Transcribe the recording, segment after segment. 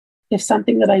If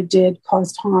something that I did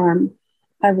caused harm,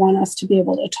 I want us to be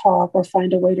able to talk or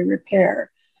find a way to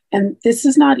repair. And this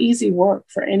is not easy work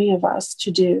for any of us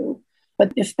to do.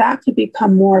 But if that could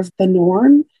become more of the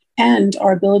norm and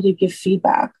our ability to give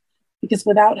feedback, because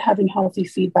without having healthy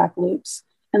feedback loops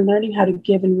and learning how to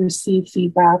give and receive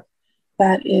feedback,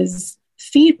 that is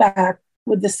feedback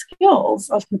with the skills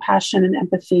of compassion and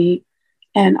empathy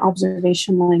and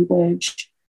observation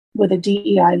language with a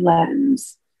DEI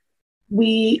lens,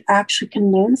 we actually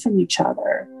can learn from each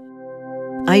other.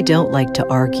 I don't like to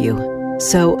argue,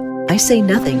 so I say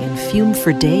nothing and fume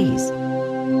for days.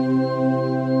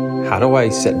 How do I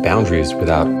set boundaries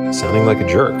without sounding like a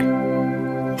jerk?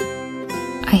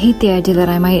 I hate the idea that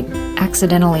I might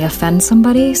accidentally offend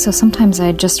somebody, so sometimes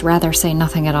I'd just rather say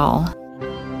nothing at all.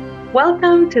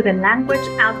 Welcome to the Language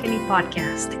Alchemy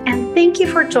Podcast, and thank you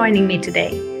for joining me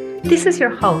today. This is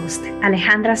your host,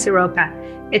 Alejandra Siroca,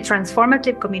 a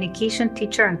transformative communication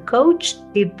teacher and coach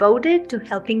devoted to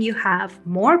helping you have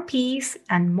more peace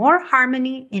and more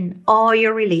harmony in all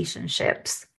your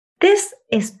relationships. This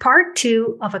is part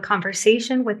 2 of a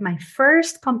conversation with my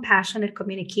first compassionate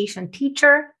communication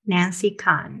teacher, Nancy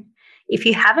Khan. If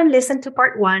you haven't listened to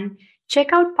part 1,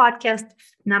 check out podcast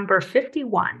number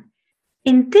 51.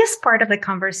 In this part of the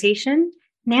conversation,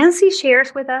 Nancy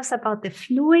shares with us about the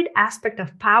fluid aspect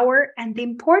of power and the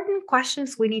important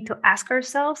questions we need to ask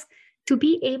ourselves to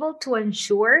be able to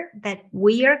ensure that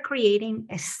we are creating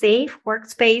a safe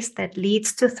workspace that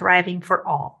leads to thriving for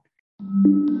all.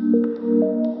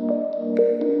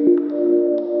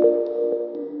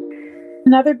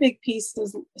 Another big piece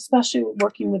is, especially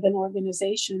working within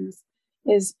organizations,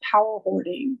 is power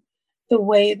hoarding. The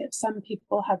way that some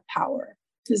people have power,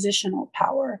 positional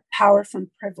power, power from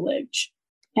privilege.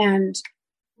 And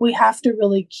we have to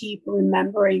really keep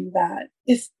remembering that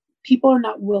if people are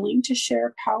not willing to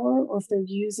share power, or if they're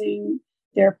using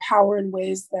their power in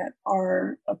ways that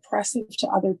are oppressive to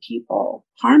other people,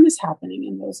 harm is happening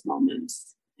in those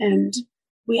moments. And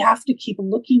we have to keep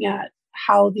looking at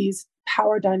how these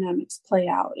power dynamics play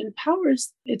out. And power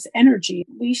is, it's energy.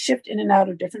 We shift in and out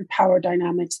of different power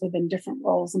dynamics within different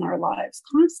roles in our lives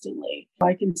constantly.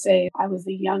 I can say I was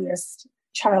the youngest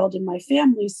child in my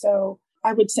family, so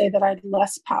I would say that I had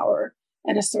less power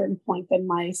at a certain point than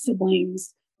my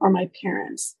siblings or my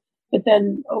parents. But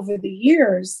then over the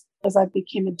years, as I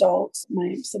became adults,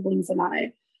 my siblings and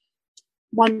I,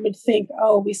 one would think,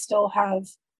 oh, we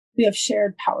have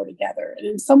shared power together. And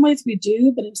in some ways we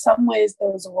do, but in some ways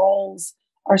those roles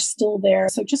are still there.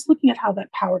 So just looking at how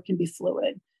that power can be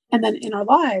fluid. And then in our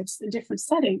lives, in different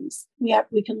settings,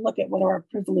 we can look at what are our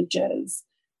privileges.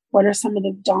 What are some of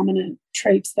the dominant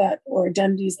traits or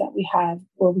identities that we have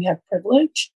where we have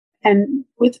privilege? And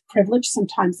with privilege,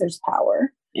 sometimes there's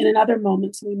power. And in other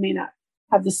moments, we may not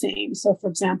have the same. So for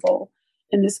example,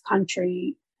 in this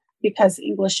country, because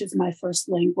English is my first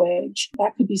language,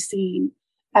 that could be seen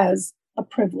as a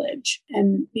privilege,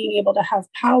 and being able to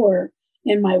have power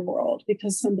in my world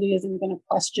because somebody isn't going to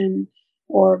question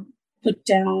or put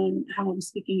down how I'm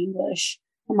speaking English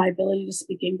or my ability to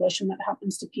speak English. And that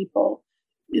happens to people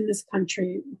in this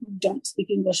country who don't speak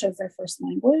English as their first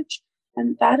language.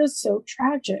 And that is so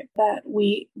tragic that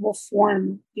we will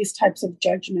form these types of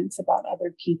judgments about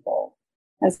other people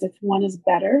as if one is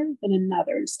better than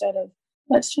another, instead of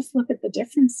let's just look at the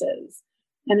differences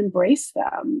and embrace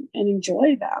them and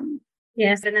enjoy them.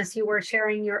 Yes, and as you were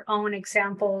sharing your own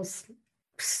examples,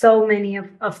 so many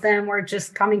of them were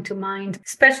just coming to mind,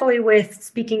 especially with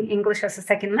speaking English as a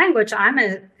second language. I'm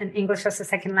an English as a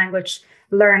second language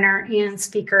learner and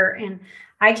speaker. And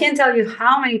I can't tell you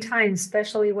how many times,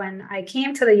 especially when I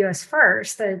came to the US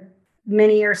first,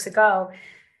 many years ago,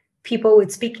 people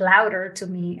would speak louder to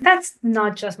me. That's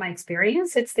not just my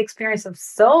experience. It's the experience of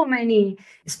so many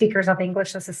speakers of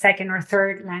English as a second or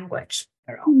third language.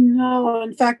 No,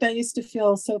 in fact, I used to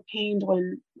feel so pained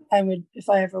when if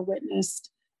I ever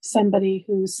witnessed somebody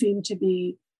who seemed to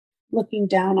be looking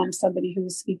down on somebody who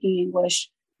was speaking English,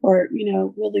 or,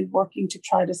 really working to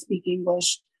try to speak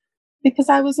English, because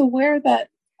I was aware that,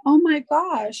 oh my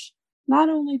gosh, not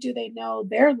only do they know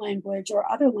their language or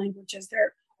other languages,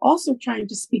 they're also trying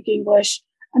to speak English.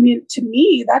 I mean, to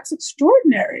me, that's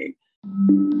extraordinary.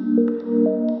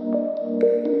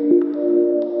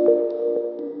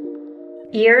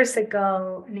 Years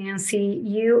ago, Nancy,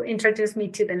 you introduced me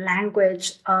to the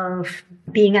language of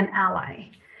being an ally.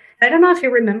 I don't know if you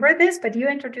remember this, but you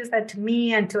introduced that to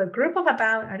me and to a group of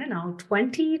about,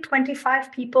 20,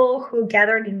 25 people who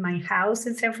gathered in my house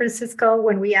in San Francisco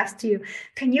when we asked you,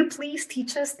 can you please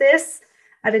teach us this,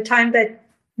 at a time that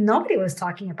nobody was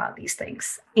talking about these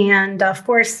things. And of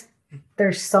course,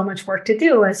 there's so much work to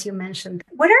do, as you mentioned.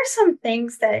 What are some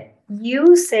things that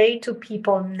you say to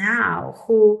people now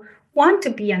who want to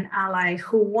be an ally,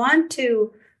 who want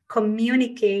to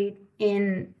communicate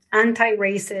in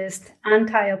anti-racist,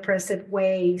 anti-oppressive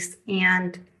ways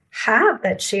and have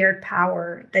that shared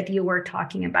power that you were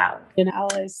talking about? An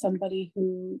ally is somebody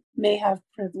who may have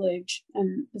privilege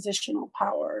and positional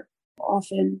power,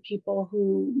 often people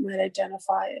who might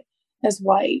identify as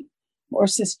white or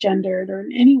cisgendered, or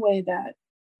in any way that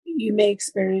you may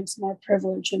experience more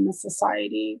privilege in the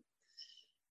society.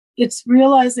 It's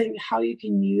realizing how you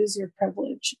can use your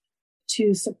privilege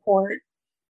to support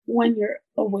when you're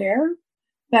aware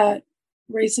that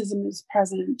racism is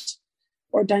present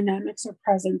or dynamics are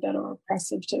present that are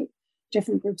oppressive to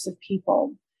different groups of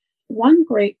people. One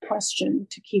great question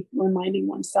to keep reminding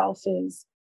oneself is,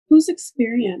 whose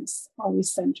experience are we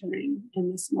centering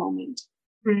in this moment?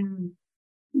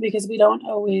 Because we don't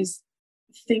always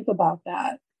think about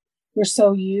that. We're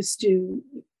so used to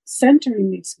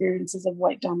centering the experiences of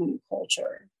white dominant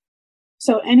culture.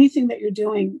 So anything that you're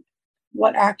doing,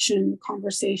 what action,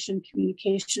 conversation,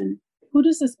 communication, who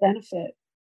does this benefit?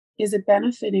 Is it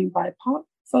benefiting BIPOC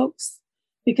folks?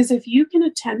 Because if you can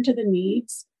attend to the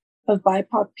needs of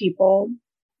BIPOC people,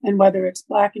 and whether it's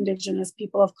Black, Indigenous,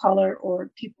 people of color,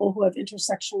 or people who have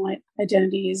intersectional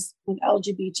identities and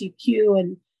LGBTQ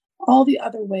and all the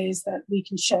other ways that we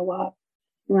can show up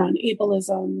around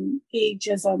ableism,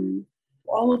 ageism,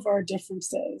 all of our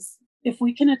differences. If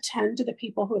we can attend to the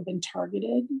people who have been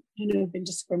targeted and who have been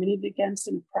discriminated against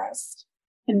and oppressed,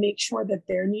 and make sure that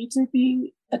their needs are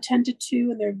being attended to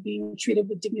and they're being treated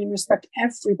with dignity and respect,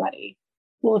 everybody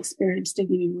will experience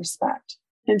dignity and respect.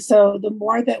 And so the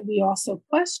more that we also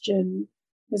question,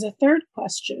 there's a third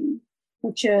question,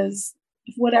 which is,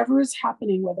 if whatever is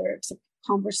happening, whether it's a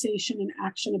conversation, an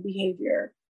action, a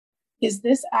behavior, is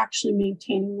this actually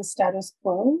maintaining the status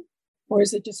quo or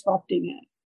is it disrupting it?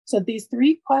 So these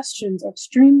three questions are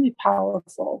extremely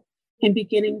powerful in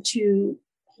beginning to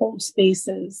hold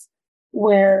spaces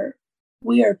where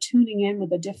we are tuning in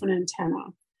with a different antenna.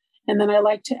 And then I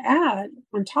like to add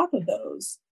on top of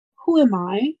those, who am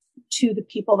I to the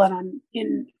people that I'm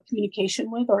in communication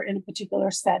with or in a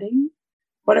particular setting?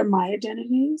 What are my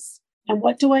identities? And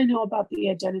what do I know about the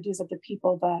identities of the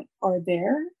people that are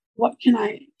there? What can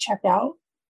I check out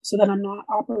so that I'm not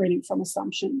operating from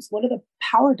assumptions? What are the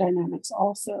power dynamics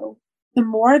also? The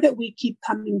more that we keep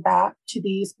coming back to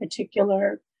these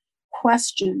particular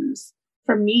questions,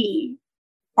 for me,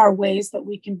 are ways that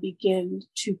we can begin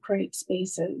to create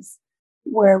spaces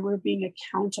where we're being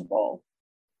accountable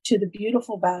to the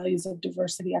beautiful values of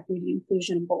diversity, equity,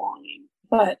 inclusion, and belonging.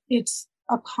 But it's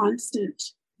a constant,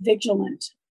 vigilant,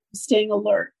 staying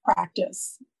alert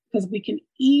practice, because we can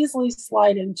easily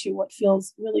slide into what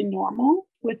feels really normal,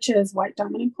 which is white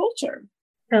dominant culture.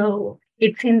 So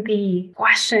it's in the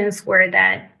questions where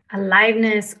that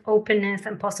aliveness, openness,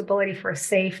 and possibility for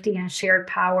safety and shared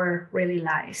power really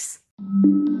lies.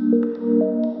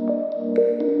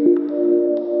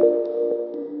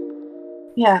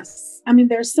 Yes. I mean,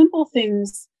 there's simple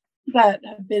things that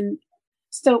have been.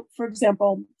 So, for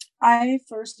example, I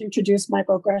first introduced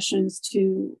microaggressions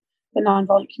to the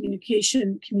nonviolent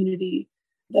communication community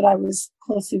that I was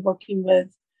closely working with.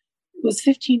 It was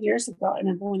 15 years ago. I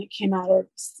remember when it came out, or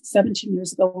 17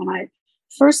 years ago when I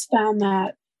first found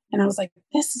that. And I was like,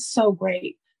 this is so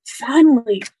great.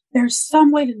 Finally, there's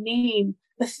some way to name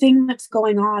the thing that's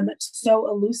going on that's so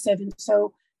elusive and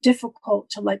so difficult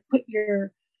to like put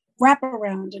your wrap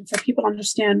around, and for people to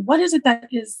understand, what is it that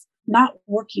is not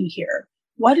working here?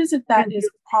 What is it that is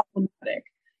problematic?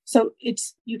 So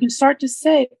you can start to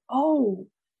say, oh,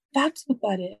 that's what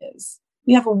that is.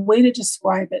 We have a way to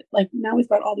describe it. Like now we've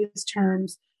got all these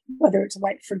terms, whether it's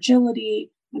white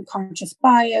fragility, unconscious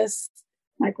bias,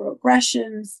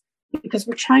 microaggressions, because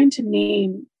we're trying to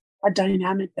name a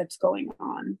dynamic that's going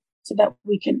on so that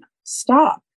we can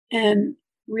stop and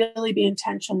really be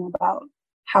intentional about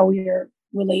how we are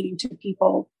relating to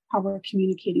people, how we're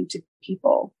communicating to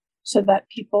people, so that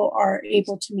people are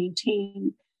able to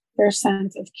maintain their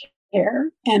sense of care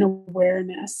and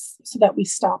awareness so that we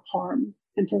stop harm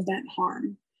and prevent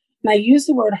harm. And I use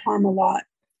the word harm a lot.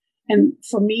 And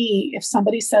for me, if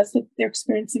somebody says that they're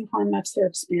experiencing harm, that's their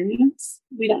experience.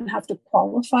 We don't have to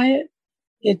qualify it.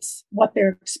 It's what their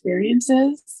experience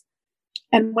is.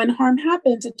 And when harm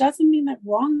happens, it doesn't mean that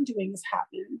wrongdoing has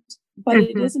happened, but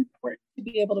it is important to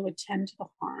be able to attend to the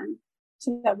harm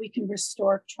so that we can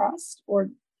restore trust or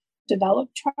develop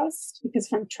trust, because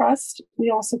from trust, we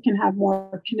also can have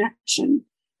more connection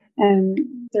and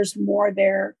there's more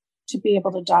there to be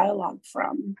able to dialogue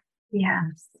from.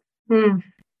 Yes.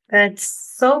 That's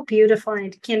so beautiful,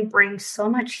 and it can bring so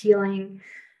much healing,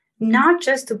 not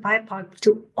just to BIPOC, but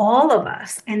to all of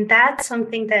us. And that's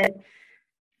something that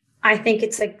I think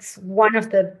it's like one of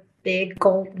the big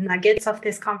gold nuggets of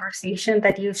this conversation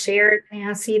that you shared,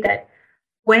 Nancy, that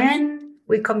when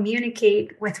we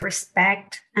communicate with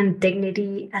respect and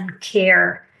dignity and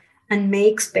care and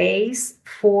make space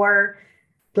for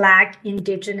Black,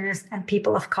 Indigenous, and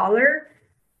people of color,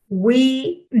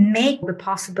 we make the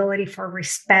possibility for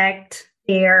respect,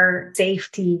 care,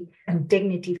 safety, and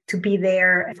dignity to be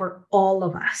there for all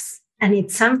of us. And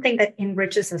it's something that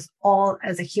enriches us all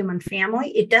as a human family.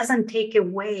 It doesn't take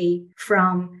away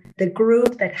from the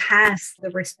group that has the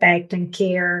respect and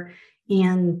care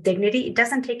and dignity. It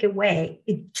doesn't take away.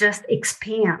 It just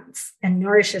expands and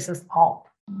nourishes us all.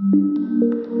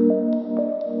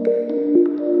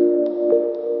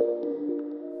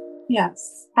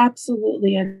 Yes,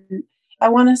 absolutely. And I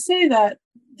want to say that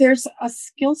there's a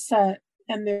skill set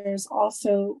and there's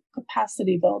also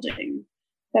capacity building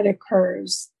that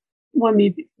occurs when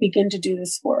we begin to do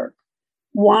this work.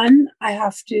 One, I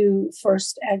have to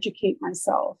first educate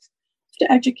myself,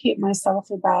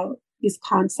 about these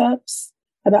concepts,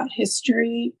 about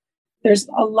history. There's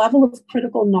a level of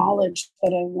critical knowledge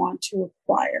that I want to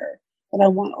acquire, that I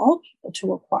want all people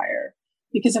to acquire.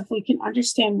 Because if we can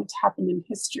understand what's happened in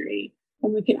history,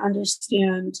 then we can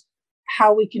understand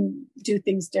how we can do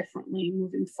things differently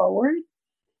moving forward.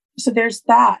 So there's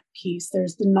that piece.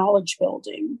 There's the knowledge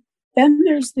building. Then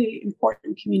there's the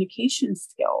important communication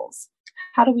skills.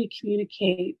 How do we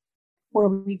communicate where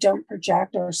we don't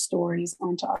project our stories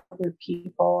onto other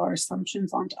people, our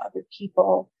assumptions onto other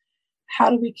people? How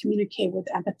do we communicate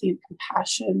with empathy and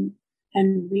compassion,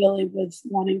 and really with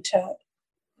wanting to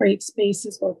create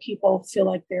spaces where people feel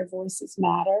like their voices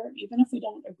matter, even if we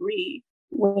don't agree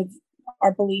with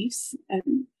our beliefs,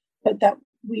 but that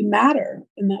we matter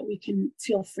and that we can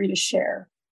feel free to share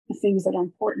the things that are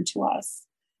important to us.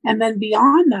 And then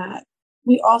beyond that,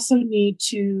 we also need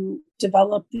to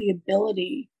develop the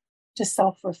ability to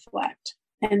self-reflect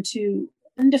and to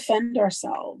defend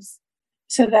ourselves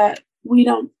so that we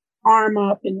don't arm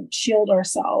up and shield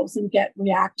ourselves and get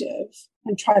reactive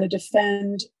and try to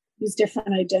defend these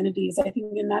different identities. I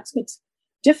think, and that's what's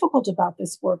difficult about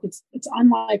this work. It's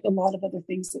unlike a lot of other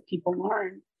things that people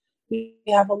learn. We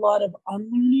have a lot of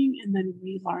unlearning and then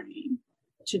relearning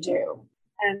to do.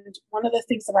 And one of the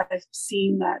things that I've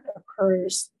seen that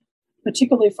occurs,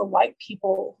 particularly for white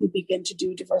people who begin to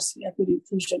do diversity, equity,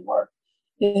 inclusion work,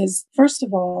 is, first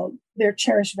of all, their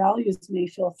cherished values may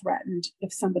feel threatened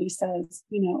if somebody says,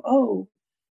 oh,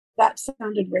 that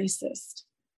sounded racist,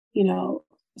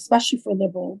 especially for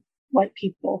liberal white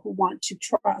people who want to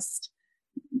trust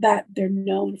that they're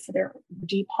known for their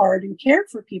deep heart and care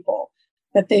for people,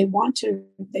 that they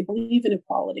believe in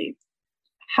equality.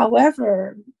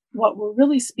 However, what we're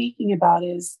really speaking about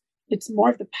is it's more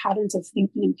of the patterns of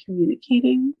thinking and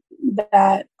communicating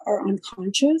that are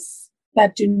unconscious,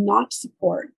 that do not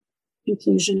support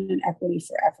inclusion and equity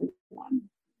for everyone.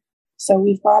 So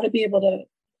we've got to be able to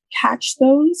catch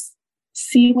those,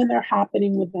 see when they're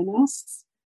happening within us,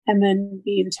 and then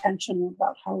be intentional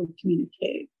about how we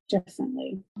communicate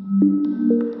differently.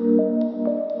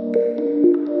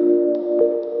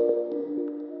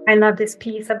 I love this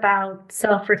piece about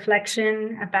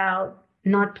self-reflection, about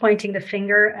not pointing the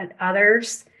finger at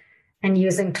others and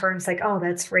using terms like, oh,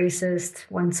 that's racist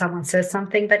when someone says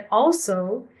something. But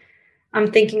also,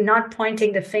 I'm thinking not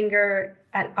pointing the finger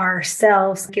at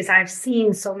ourselves, because I've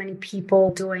seen so many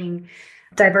people doing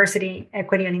diversity,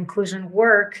 equity, and inclusion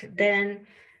work, then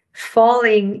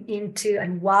falling into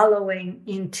and wallowing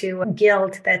into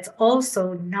guilt that's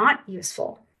also not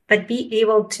useful, but be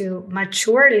able to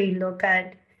maturely look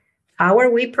at how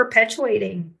are we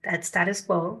perpetuating that status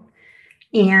quo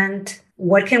and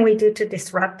what can we do to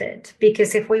disrupt it?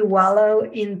 Because if we wallow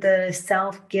in the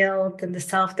self-guilt and the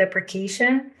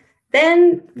self-deprecation,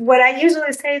 then what I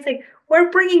usually say is like, we're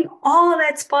bringing all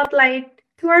that spotlight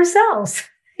to ourselves.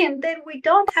 And then we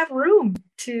don't have room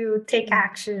to take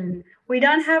action. We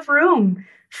don't have room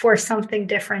for something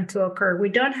different to occur. We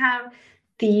don't have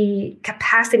the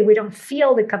capacity. We don't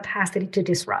feel the capacity to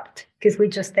disrupt because we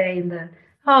just stay in the,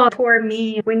 oh, poor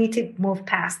me. We need to move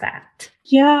past that.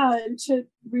 Yeah, and to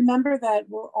remember that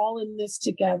we're all in this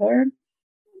together.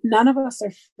 None of us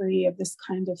are free of this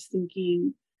kind of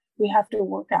thinking. We have to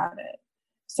work at it.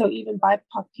 So even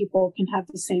BIPOC people can have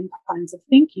the same kinds of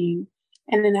thinking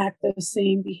and enact those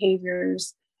same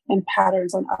behaviors and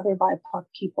patterns on other BIPOC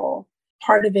people.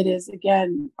 Part of it is,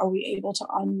 again, are we able to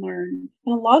unlearn?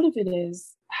 And a lot of it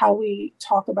is how we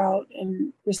talk about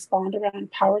and respond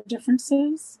around power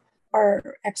differences,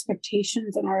 our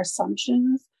expectations and our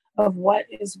assumptions of what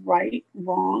is right,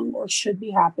 wrong, or should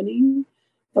be happening,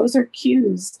 those are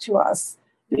cues to us.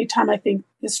 Anytime I think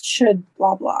this should,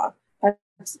 blah, blah,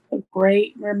 that's a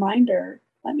great reminder.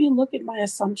 Let me look at my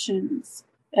assumptions.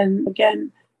 And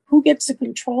again, who gets to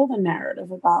control the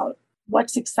narrative about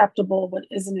what's acceptable, what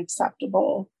isn't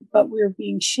acceptable? But we're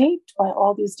being shaped by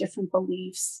all these different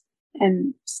beliefs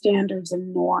and standards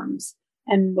and norms.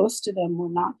 And most of them were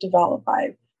not developed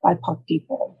by PUC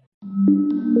people.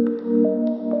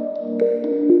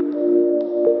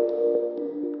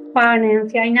 Wow,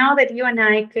 Nancy, I know that you and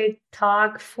I could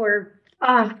talk for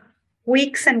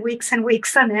weeks and weeks and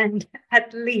weeks on end,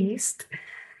 at least.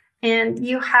 And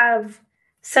you have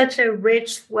such a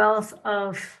rich wealth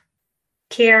of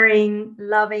caring,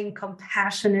 loving,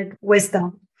 compassionate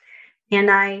wisdom. And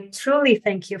I truly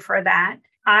thank you for that.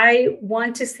 I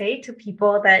want to say to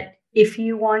people that if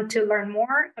you want to learn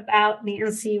more about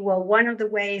Nancy, well, one of the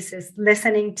ways is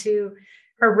listening to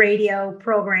her radio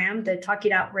program, the Talk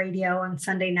It Out Radio on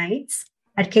Sunday nights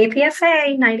at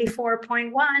KPFA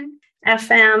 94.1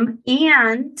 FM.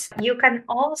 And you can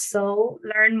also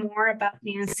learn more about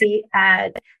Nancy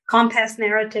at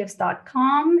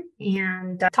compassnarratives.com.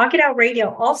 And Talk It Out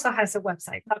Radio also has a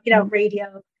website,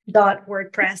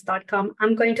 talkitoutradio.wordpress.com.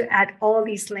 I'm going to add all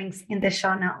these links in the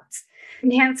show notes.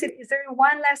 Nancy, is there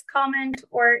one last comment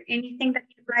or anything that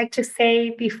you'd like to say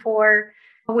before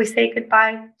we say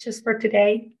goodbye just for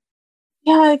today?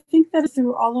 Yeah, I think that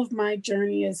through all of my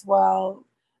journey as well,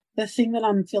 the thing that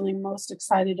I'm feeling most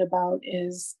excited about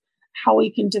is how we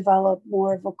can develop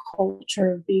more of a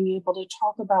culture of being able to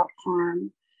talk about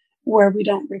harm where we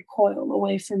don't recoil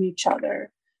away from each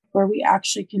other, where we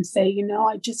actually can say,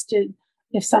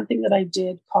 if something that I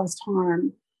did caused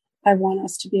harm, I want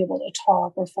us to be able to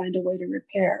talk or find a way to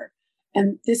repair.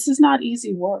 And this is not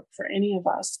easy work for any of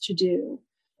us to do.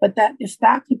 But that if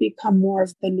that could become more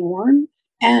of the norm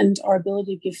and our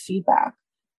ability to give feedback,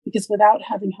 because without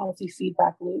having healthy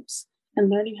feedback loops and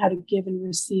learning how to give and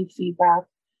receive feedback,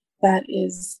 that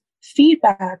is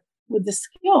feedback with the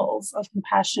skills of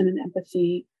compassion and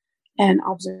empathy and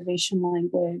observation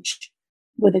language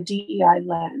with a DEI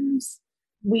lens,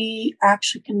 we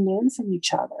actually can learn from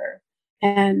each other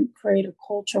and create a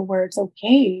culture where it's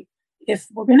okay if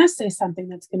we're going to say something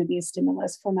that's going to be a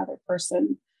stimulus for another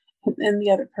person, and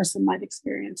the other person might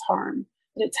experience harm.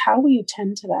 But it's how we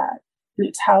attend to that. And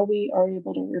it's how we are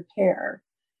able to repair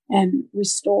and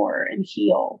restore and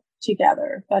heal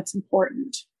together. That's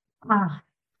important.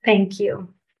 Thank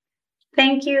you.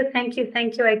 Thank you. Thank you.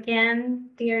 Thank you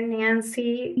again, dear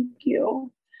Nancy. Thank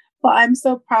you. Well, I'm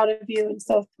so proud of you and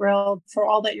so thrilled for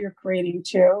all that you're creating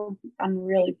too. I'm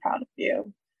really proud of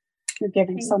you. You're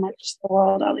giving so much to the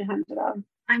world, Alejandra.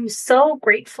 I'm so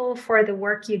grateful for the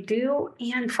work you do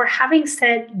and for having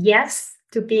said yes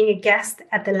to being a guest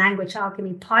at the Language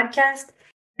Alchemy podcast,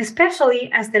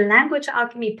 especially as the Language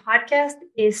Alchemy podcast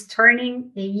is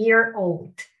turning a year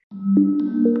old.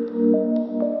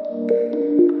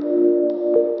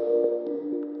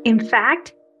 In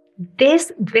fact,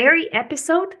 this very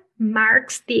episode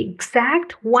marks the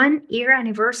exact 1 year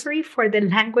anniversary for the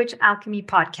Language Alchemy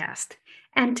podcast.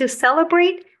 And to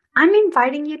celebrate, I'm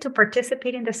inviting you to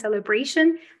participate in the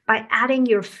celebration by adding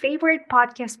your favorite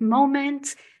podcast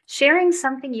moments, sharing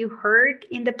something you heard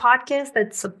in the podcast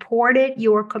that supported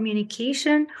your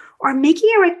communication, or making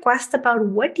a request about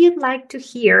what you'd like to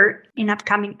hear in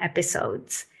upcoming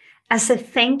episodes. As a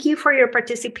thank you for your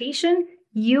participation,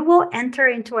 you will enter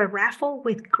into a raffle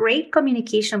with great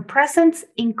communication presents,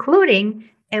 including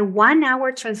a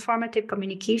 1-hour transformative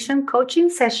communication coaching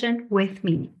session with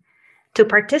me. To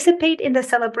participate in the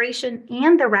celebration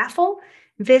and the raffle,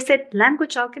 visit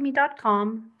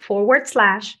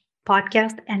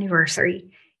languagealchemy.com/podcast anniversary.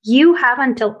 You have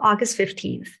until August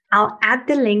 15th. I'll add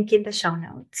the link in the show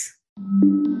notes.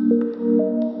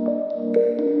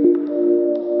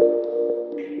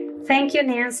 Thank you,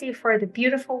 Nancy, for the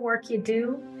beautiful work you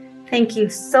do. Thank you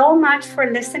so much for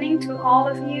listening to all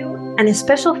of you. And a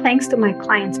special thanks to my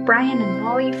clients, Brian and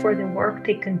Molly, for the work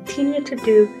they continue to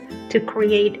do to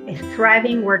create a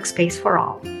thriving workspace for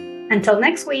all. Until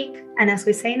next week, and as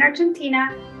we say in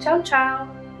Argentina, ciao, ciao.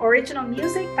 Original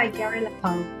music by Gary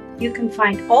LaPoe. You can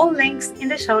find all links in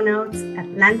the show notes at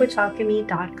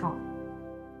languagealchemy.com.